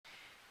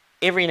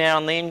every now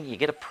and then you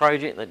get a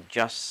project that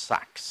just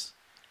sucks,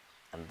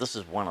 and this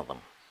is one of them.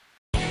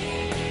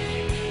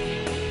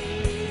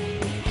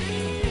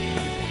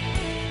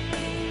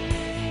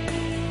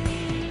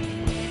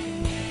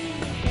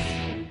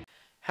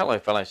 Hello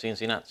fellow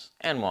CNC nuts,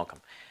 and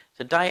welcome.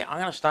 Today I'm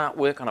going to start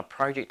work on a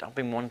project I've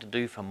been wanting to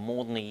do for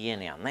more than a year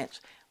now, and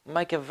that's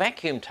make a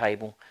vacuum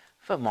table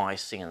for my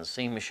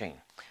CNC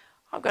machine.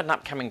 I've got an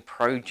upcoming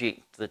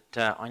project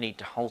that I need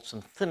to hold some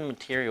thin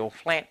material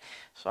flat,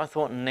 so I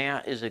thought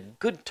now is a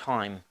good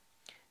time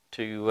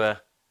to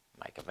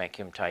make a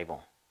vacuum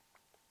table.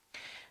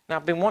 Now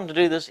I've been wanting to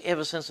do this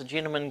ever since a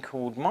gentleman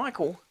called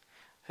Michael,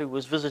 who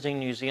was visiting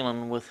New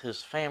Zealand with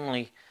his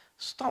family,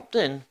 stopped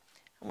in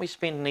and we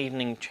spent an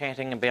evening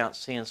chatting about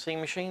CNC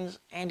machines,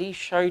 and he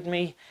showed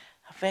me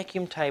a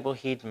vacuum table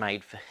he'd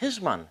made for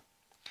his one.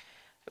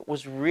 It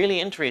was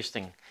really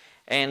interesting,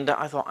 and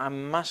I thought I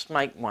must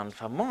make one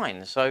for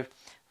mine. So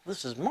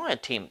this is my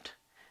attempt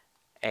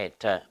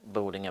at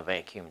building a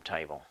vacuum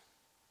table.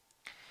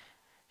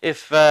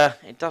 If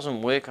it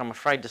doesn't work, I'm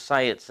afraid to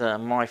say it's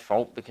my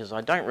fault, because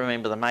I don't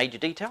remember the major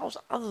details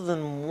other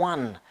than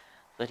one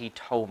that he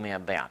told me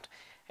about,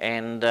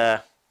 and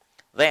that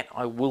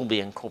I will be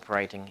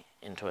incorporating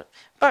into it.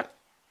 But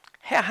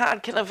how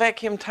hard can a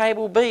vacuum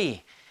table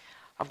be?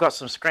 I've got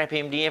some scrap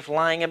MDF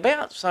laying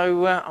about,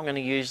 so I'm going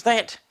to use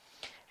that,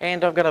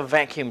 and I've got a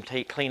vacuum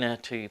cleaner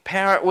to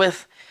power it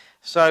with,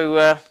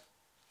 so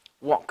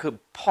what could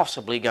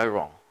possibly go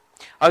wrong?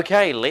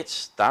 Okay, let's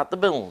start the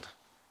build.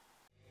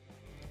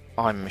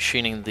 I'm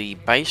machining the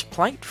base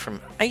plate from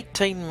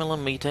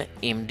 18mm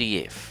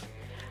MDF.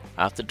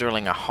 After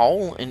drilling a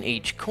hole in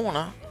each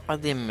corner, I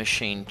then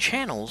machine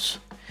channels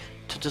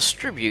to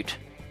distribute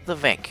the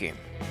vacuum.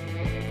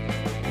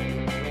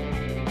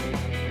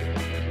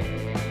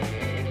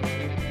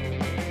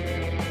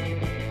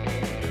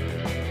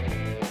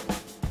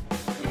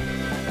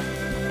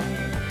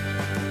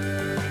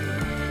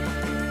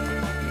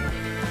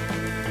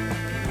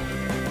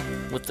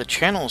 With the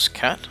channels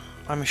cut,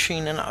 I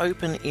machine an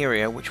open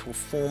area which will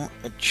form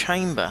a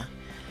chamber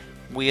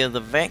where the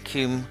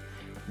vacuum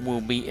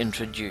will be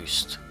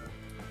introduced.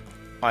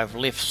 I've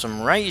left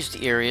some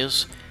raised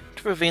areas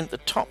to prevent the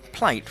top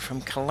plate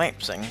from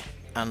collapsing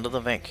under the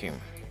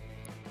vacuum.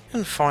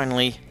 And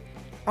finally,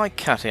 I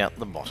cut out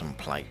the bottom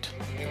plate.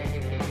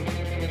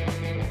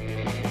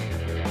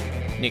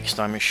 Next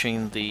I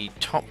machine the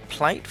top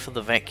plate for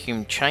the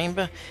vacuum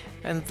chamber,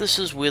 and this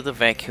is where the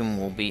vacuum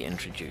will be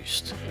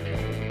introduced.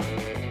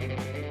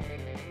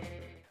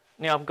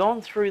 Now I've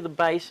gone through the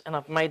base and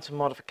I've made some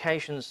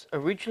modifications.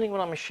 Originally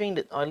when I machined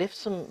it, I left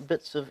some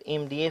bits of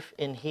MDF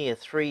in here,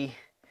 three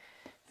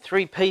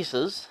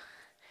pieces,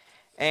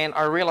 and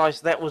I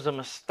realized that was a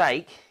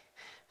mistake,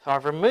 so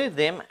I've removed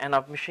them and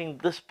I've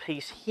machined this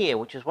piece here,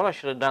 which is what I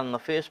should have done in the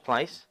first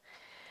place,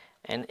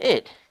 and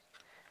it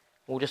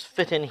will just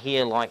fit in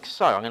here like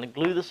so. I'm going to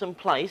glue this in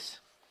place,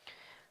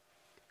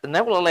 and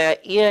that will allow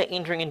air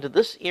entering into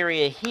this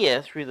area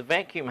here through the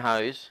vacuum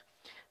hose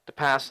to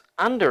pass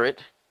under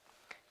it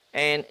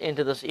and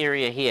into this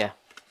area here.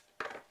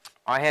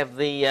 I have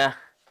the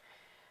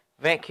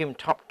vacuum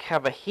top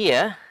cover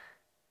here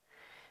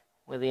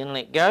where the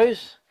inlet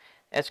goes.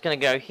 That's going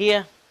to go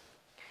here,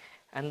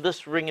 and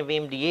this ring of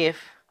MDF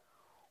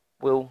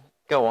will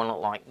go on it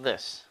like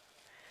this.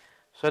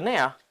 So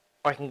now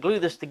I can glue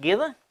this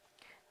together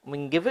and we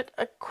can give it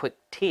a quick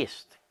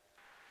test.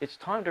 It's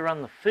time to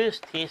run the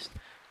first test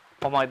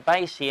on my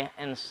base here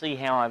and see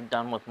how I've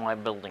done with my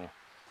building.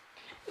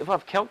 If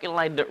I've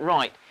calculated it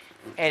right,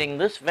 adding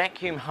this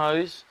vacuum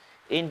hose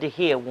into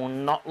here will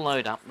not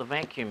load up the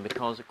vacuum,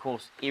 because of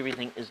course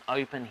everything is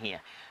open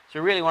here. So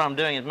really what I'm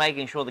doing is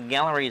making sure the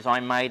galleries I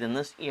made in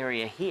this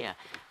area here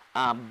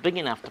are big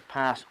enough to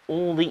pass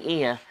all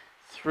the air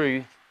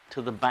through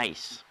to the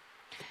base.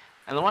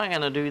 And the way I'm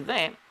going to do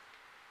that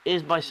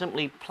is by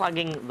simply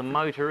plugging the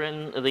motor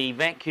in, the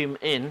vacuum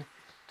in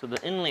to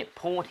the inlet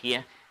port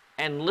here,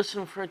 and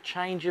listen for a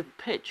change of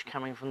pitch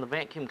coming from the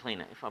vacuum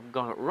cleaner. If I've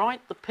got it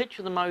right, the pitch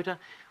of the motor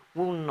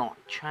will not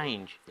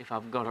change. If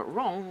I've got it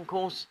wrong, of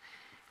course,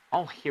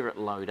 I'll hear it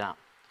load up.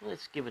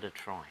 Let's give it a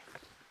try.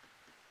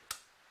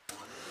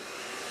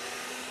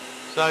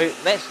 So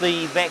that's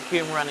the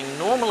vacuum running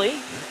normally,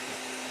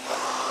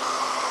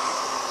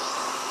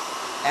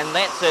 and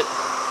that's it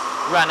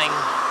running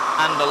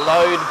under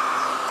load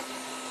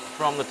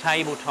from the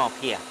tabletop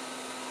here.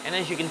 And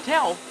as you can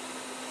tell,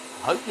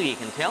 hopefully you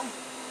can tell,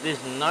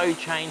 there's no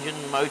change in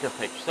motor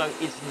pitch, so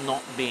it's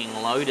not being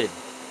loaded.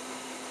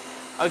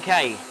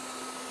 Okay,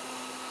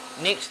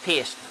 next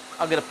test.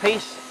 I've got a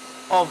piece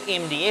of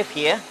MDF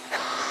here.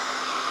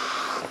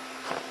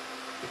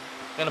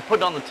 I'm going to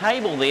put it on the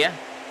table there,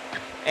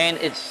 and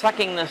it's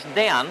sucking this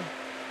down,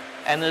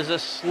 and there's a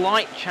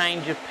slight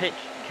change of pitch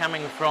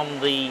coming from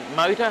the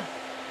motor.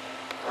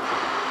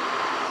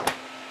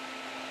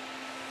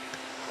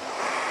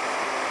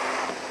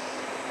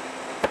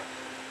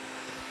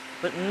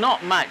 But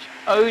not much,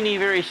 only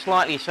very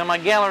slightly. So my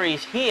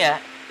galleries here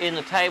in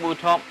the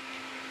tabletop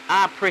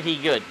are pretty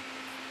good.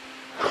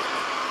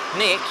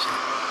 Next,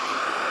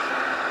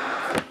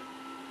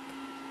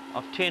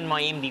 I've turned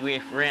my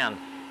MDF around.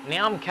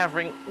 Now I'm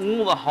covering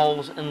all the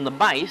holes in the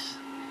base,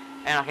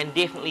 and I can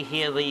definitely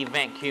hear the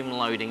vacuum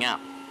loading up.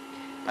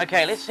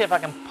 Okay, let's see if I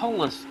can pull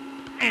this.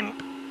 And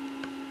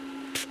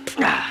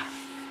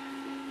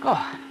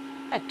oh,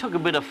 that took a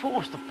bit of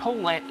force to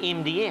pull that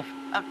MDF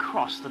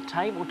across the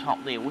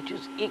tabletop there, which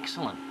is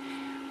excellent.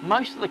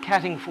 Most of the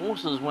cutting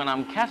forces when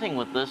I'm cutting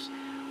with this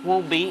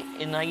will be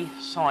in a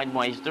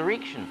sideways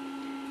direction,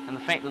 and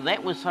the fact that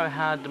that was so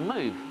hard to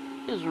move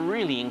is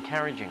really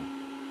encouraging.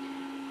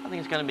 I think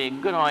it's going to be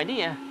a good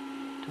idea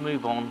to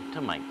move on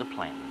to make the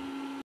platen.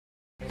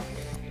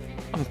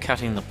 I'm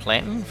cutting the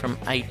platen from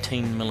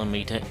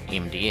 18mm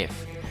MDF.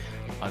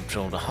 I've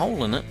drilled a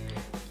hole in it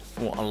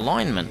for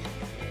alignment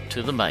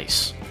to the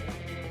base.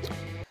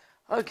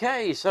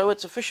 Okay, so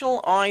it's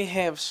official. I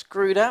have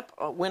screwed up.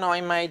 When I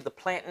made the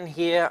platen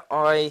here,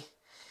 I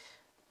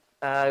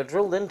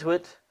drilled into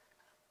it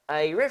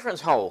a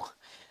reference hole,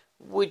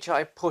 which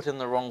I put in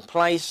the wrong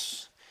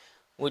place,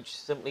 which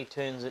simply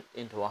turns it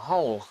into a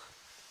hole.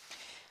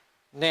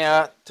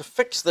 Now, to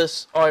fix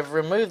this, I've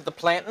removed the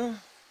platen,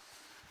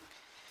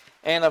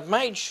 and I've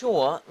made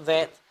sure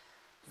that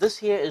this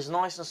here is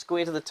nice and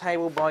square to the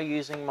table by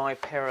using my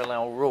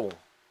parallel rule.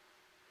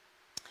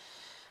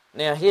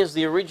 Now here's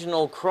the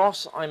original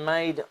cross I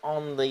made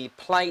on the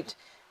plate,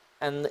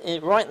 and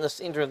right in the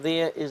center of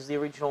there is the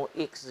original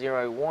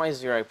X0,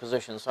 Y0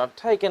 position. So I've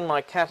taken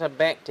my cutter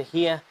back to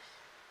here,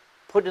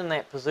 put in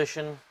that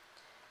position,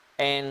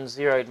 and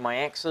zeroed my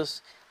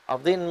axis.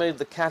 I've then moved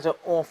the cutter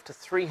off to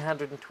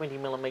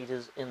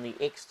 320mm in the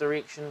X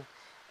direction,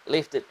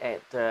 left it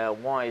at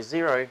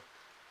Y0,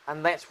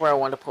 and that's where I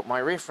want to put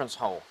my reference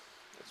hole.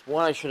 That's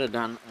what I should have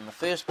done in the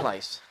first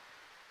place.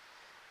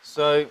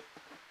 So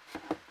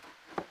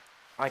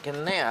I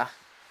can now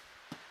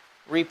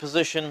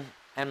reposition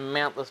and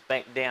mount this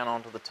back down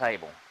onto the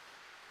table.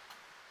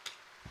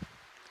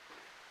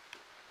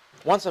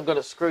 Once I've got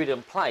it screwed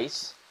in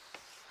place,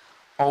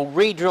 I'll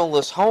re-drill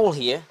this hole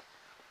here,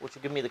 which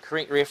will give me the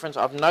correct reference.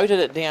 I've noted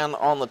it down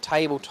on the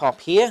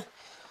tabletop here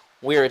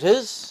where it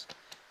is,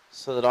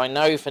 so that I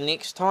know for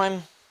next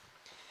time,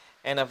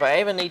 and if I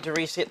ever need to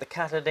reset the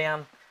cutter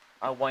down,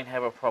 I won't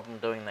have a problem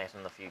doing that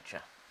in the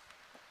future.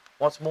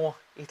 What's more,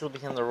 it'll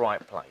be in the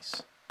right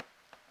place.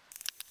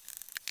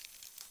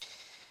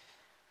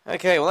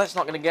 Okay, well that's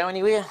not going to go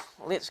anywhere.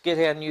 Let's get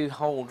our new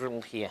hole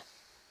drilled here.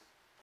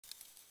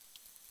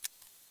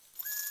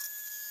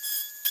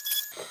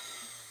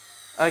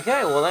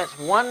 Okay, well that's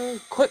one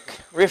quick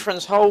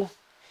reference hole,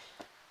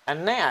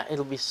 and now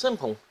it'll be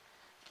simple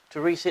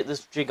to reset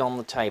this jig on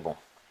the table.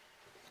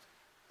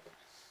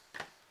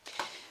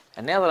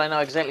 And now that I know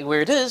exactly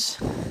where it is,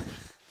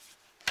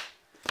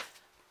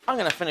 I'm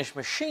going to finish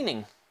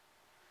machining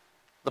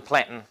the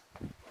platen.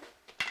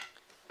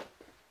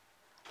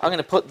 I'm going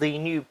to put the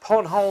new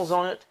pod holes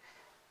on it,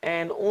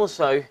 and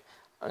also I'm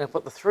going to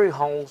put the through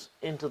holes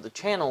into the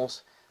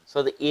channels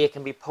so the air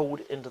can be pulled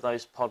into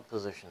those pod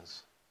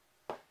positions.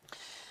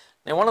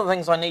 Now one of the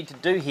things I need to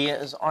do here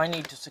is I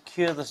need to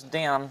secure this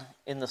down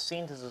in the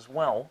centers as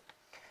well,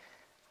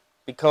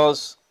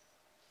 because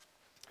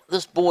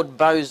this board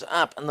bows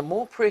up, and the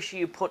more pressure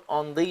you put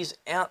on these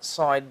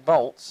outside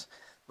bolts,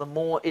 the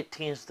more it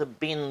tends to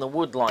bend the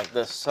wood like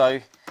this.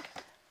 So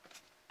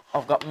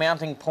I've got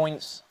mounting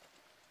points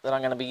that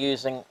I'm going to be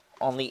using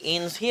on the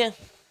ends here,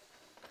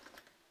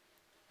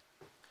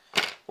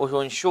 which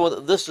will ensure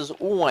that this is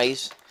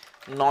always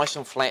nice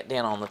and flat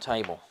down on the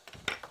table.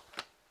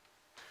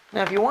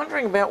 Now if you're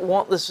wondering about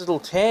what this little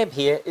tab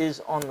here is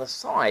on the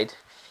side,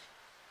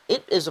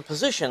 it is a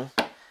position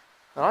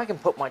that I can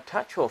put my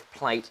touch-off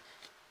plate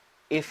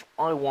if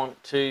I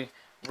want to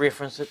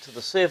reference it to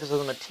the surface of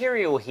the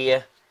material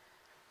here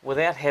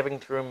without having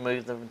to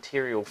remove the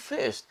material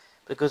first.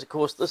 Because of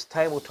course this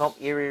tabletop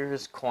area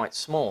is quite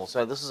small,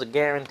 so this is a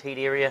guaranteed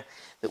area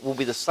that will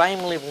be the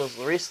same level as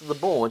the rest of the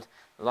board,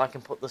 that I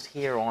can put this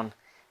here on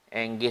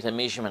and get a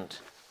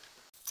measurement.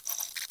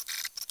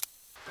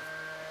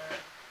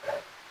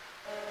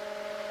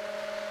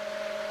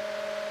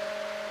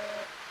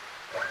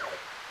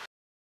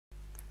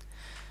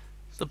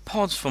 The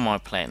pods for my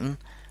platen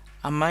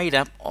are made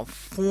up of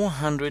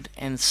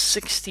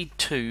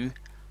 462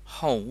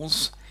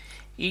 holes,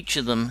 each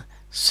of them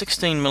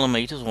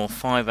 16mm or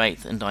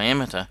 5/8 in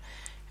diameter,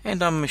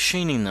 and I'm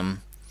machining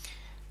them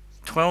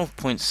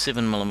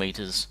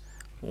 12.7mm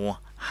or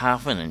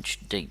half an inch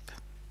deep.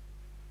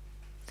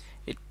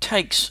 It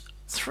takes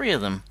 3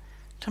 of them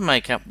to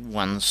make up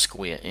 1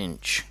 square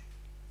inch.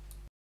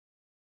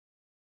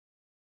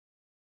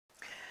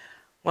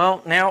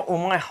 Well, now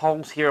all my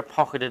holes here are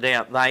pocketed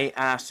out. They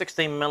are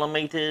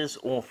 16mm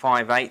or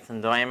 5/8 in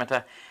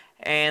diameter,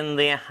 and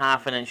they're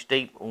half an inch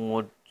deep,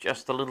 or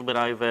just a little bit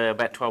over,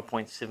 about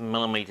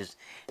 12.7mm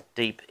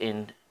deep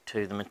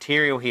into the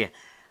material here.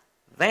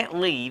 That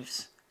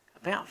leaves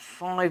about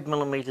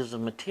 5mm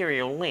of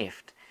material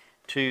left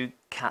to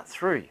cut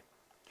through,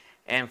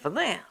 and for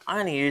that I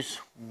only use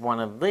one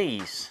of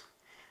these.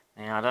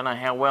 Now I don't know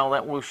how well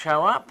that will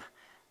show up,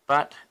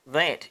 but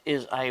that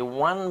is a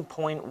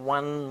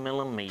 1.1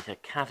 millimeter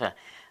cutter.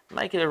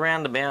 Make it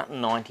around about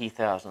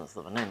 90,000ths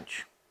of an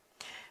inch.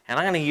 And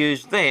I'm going to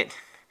use that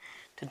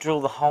to drill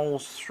the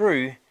holes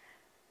through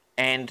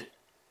and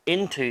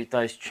into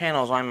those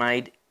channels I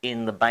made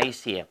in the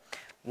base here.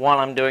 While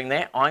I'm doing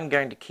that, I'm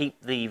going to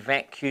keep the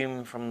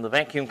vacuum from the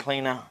vacuum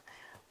cleaner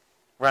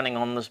running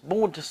on this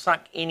board to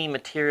suck any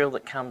material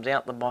that comes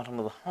out the bottom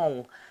of the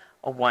hole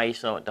away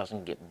so it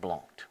doesn't get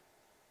blocked.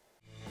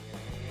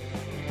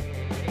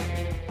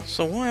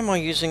 So why am I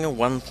using a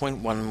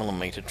 1.1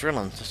 millimeter drill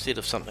instead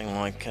of something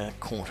like a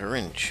 1/4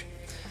 inch?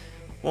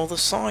 Well, the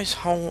size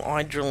hole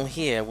I drill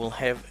here will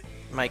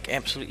make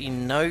absolutely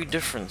no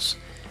difference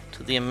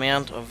to the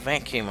amount of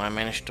vacuum I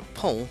manage to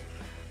pull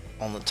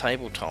on the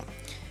tabletop.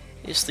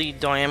 It's the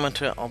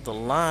diameter of the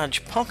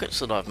large pockets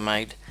that I've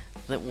made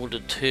that will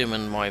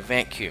determine my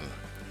vacuum.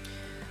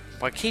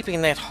 By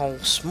keeping that hole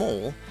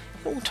small,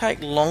 it will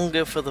take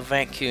longer for the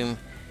vacuum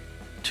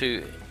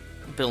to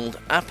build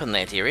up in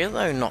that area,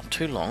 though not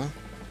too long,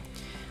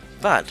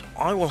 but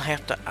I will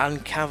have to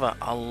uncover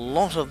a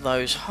lot of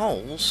those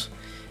holes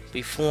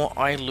before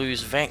I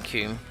lose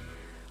vacuum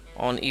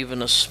on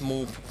even a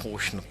small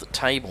proportion of the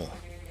table.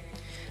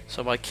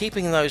 So by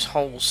keeping those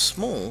holes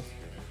small,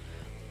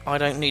 I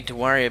don't need to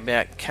worry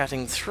about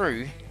cutting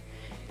through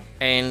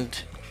and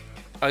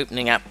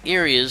opening up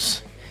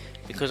areas,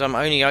 because I'm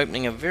only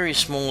opening a very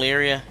small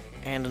area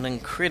and an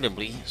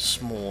incredibly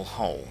small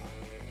hole.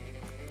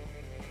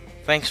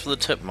 Thanks for the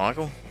tip,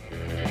 Michael.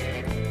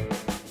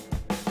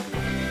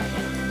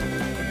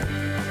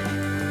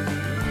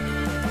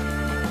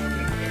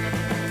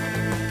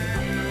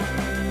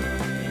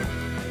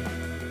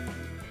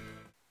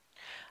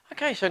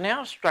 Okay, so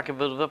now I've struck a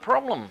bit of a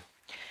problem.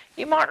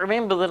 You might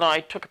remember that I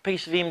took a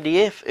piece of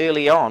MDF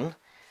early on,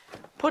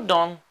 put it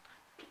on,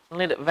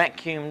 let it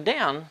vacuum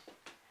down,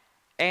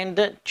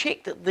 and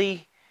checked that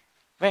the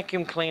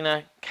vacuum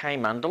cleaner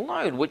came under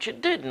load, which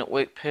it did, and it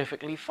worked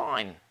perfectly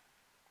fine.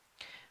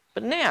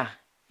 But now,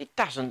 it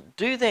doesn't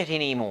do that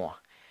anymore,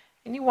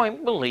 and you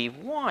won't believe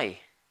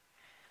why.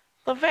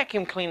 The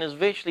vacuum cleaner's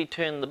virtually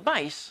turned the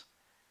base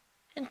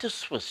into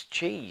Swiss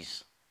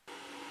cheese.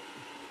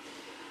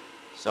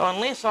 So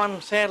unless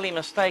I'm sadly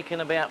mistaken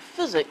about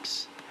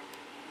physics,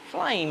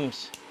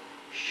 flames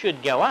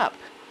should go up.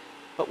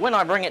 But when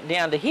I bring it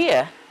down to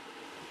here,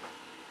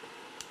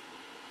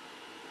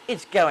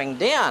 it's going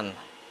down.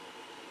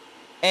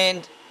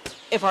 And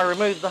if I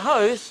remove the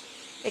hose,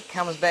 it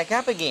comes back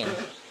up again.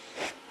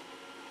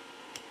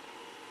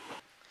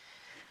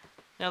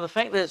 Now the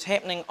fact that it's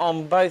happening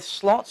on both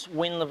slots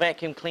when the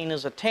vacuum cleaner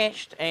is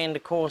attached, and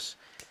of course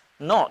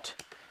not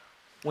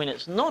when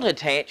it's not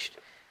attached,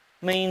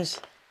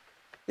 means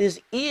there's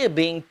air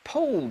being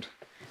pulled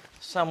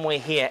somewhere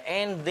here,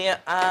 and there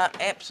are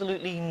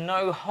absolutely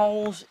no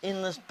holes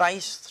in this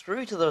base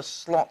through to the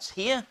slots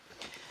here,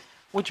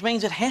 which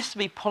means it has to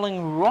be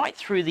pulling right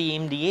through the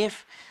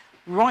MDF,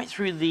 right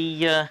through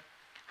the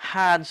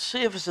hard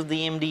surface of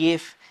the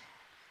MDF,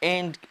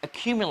 and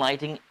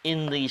accumulating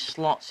in these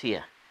slots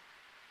here.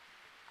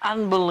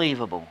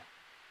 Unbelievable.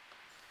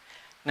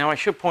 Now I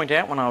should point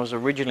out, when I was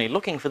originally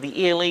looking for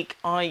the air leak,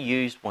 I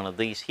used one of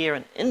these here,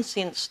 an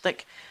incense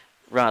stick,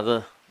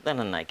 rather than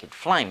a naked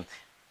flame.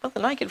 But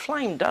the naked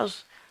flame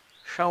does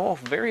show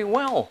off very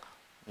well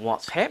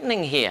what's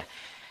happening here.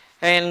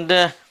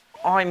 And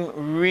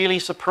I'm really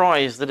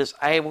surprised that it's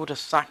able to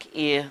suck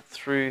air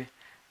through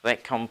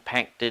that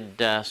compacted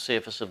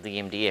surface of the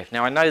MDF.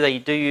 Now I know they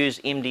do use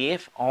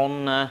MDF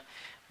on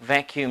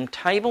vacuum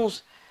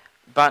tables,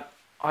 but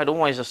I'd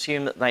always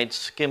assume that they'd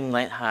skim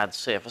that hard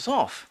surface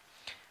off.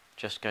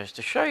 Just goes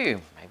to show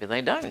you, maybe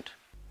they don't.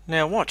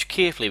 Now watch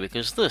carefully,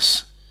 because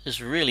this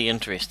is really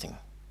interesting.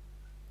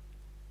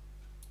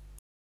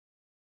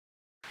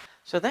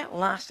 So that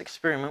last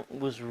experiment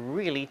was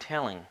really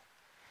telling.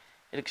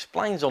 It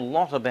explains a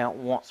lot about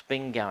what's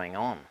been going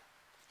on.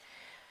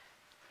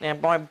 Now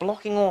by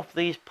blocking off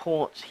these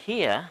ports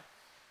here,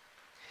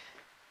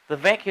 the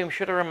vacuum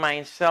should have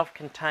remained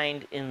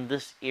self-contained in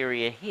this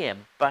area here,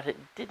 but it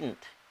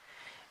didn't.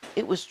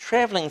 It was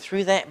travelling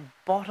through that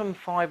bottom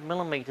 5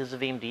 millimeters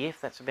of MDF,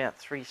 that's about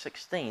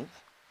 3/16,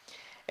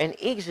 and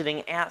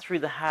exiting out through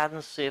the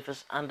hardened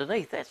surface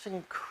underneath. That's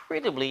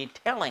incredibly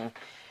telling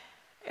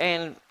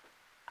and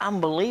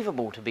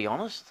unbelievable, to be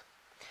honest.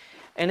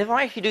 And if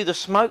I actually do the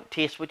smoke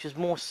test, which is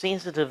more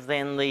sensitive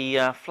than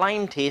the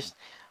flame test,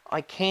 I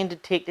can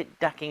detect it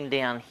ducking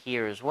down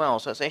here as well.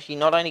 So it's actually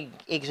not only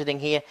exiting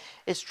here,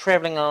 it's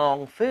travelling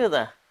along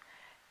further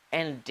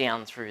and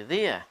down through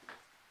there.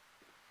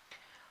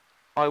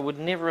 I would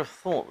never have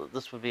thought that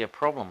this would be a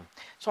problem.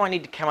 So I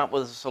need to come up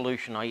with a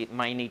solution. I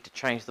may need to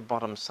change the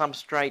bottom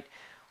substrate,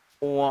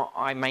 or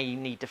I may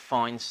need to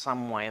find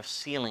some way of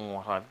sealing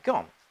what I've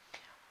got.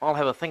 I'll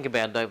have a think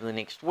about it over the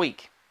next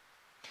week.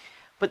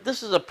 But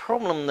this is a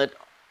problem that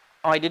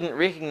I didn't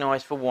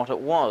recognise for what it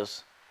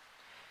was.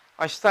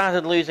 I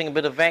started losing a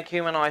bit of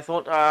vacuum, and I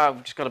thought,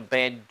 I've just got a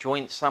bad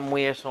joint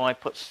somewhere, so I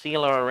put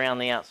sealer around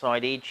the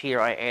outside edge here.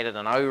 I added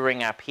an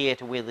O-ring up here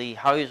to where the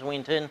hose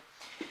went in.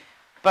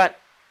 But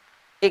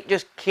it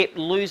just kept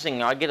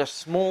losing. I get a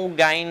small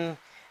gain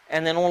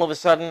and then all of a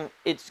sudden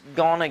it's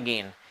gone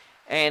again,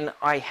 and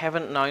I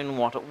haven't known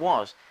what it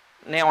was.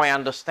 Now I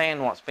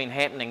understand what's been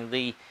happening.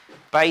 The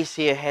base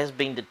here has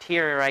been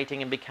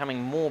deteriorating and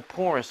becoming more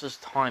porous as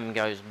time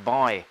goes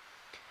by.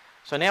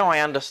 So now I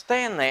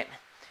understand that,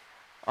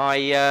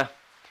 I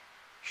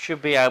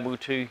should be able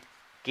to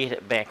get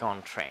it back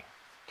on track.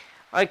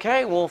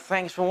 Okay, well,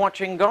 thanks for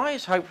watching,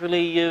 guys.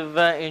 Hopefully you've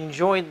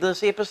enjoyed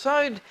this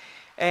episode,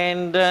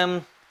 and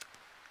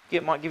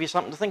it might give you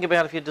something to think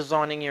about if you're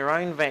designing your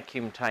own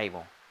vacuum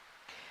table.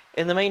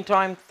 In the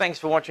meantime, thanks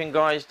for watching,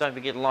 guys. Don't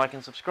forget to like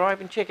and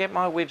subscribe, and check out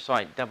my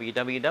website,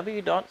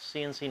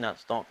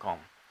 www.CNCnutz.com.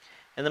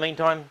 In the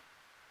meantime,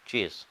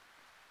 cheers.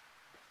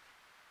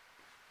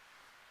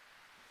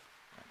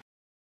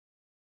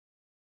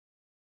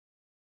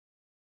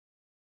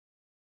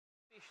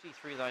 Especially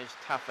through those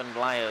toughened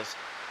layers.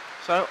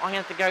 So I'm going to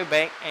have to go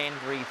back and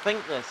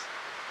rethink this.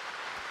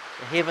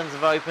 The heavens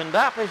have opened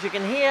up, as you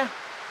can hear,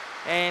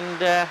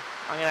 and I'm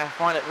going to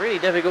find it really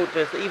difficult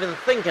to even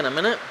think in a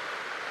minute.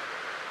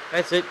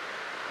 That's it.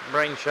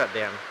 Brain shut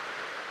down.